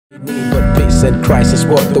But peace and Christ is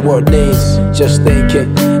what the world needs. Just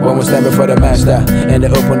thinking, when we're standing for the Master and they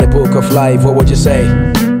open the book of life, what would you say?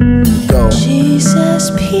 Go.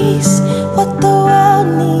 Jesus, peace, what the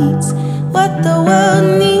world needs, what the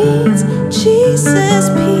world needs. Jesus,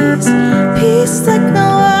 peace, peace like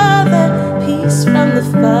no other, peace from the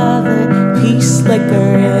Father, peace like a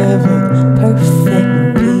river,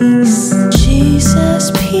 perfect peace.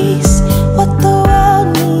 Jesus, peace, what the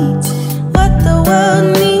world needs, what the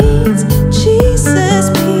world needs. Jesus,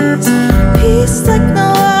 peace, peace like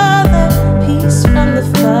no other, peace from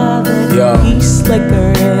the Father, peace like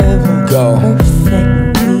a river,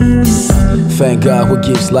 perfect peace. Thank God who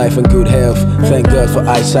gives life and good health. Thank God for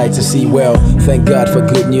eyesight to see well. Thank God for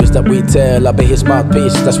good news that we tell. I'll be his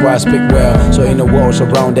mouthpiece, that's why I speak well. So in a world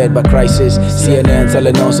surrounded by crisis, CNN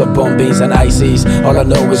telling us of bombings and ISIS. All I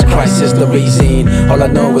know is Christ is the reason. All I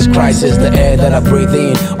know is Christ is the air that I breathe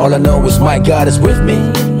in. All I know is my God is with me.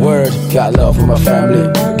 Word, got love for my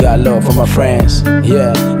family, got love for my friends.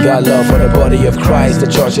 Yeah, got love for the body of Christ.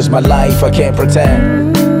 The church is my life, I can't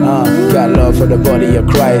pretend. Got love for the body of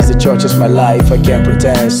Christ. The church is my life, I can't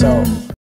pretend. So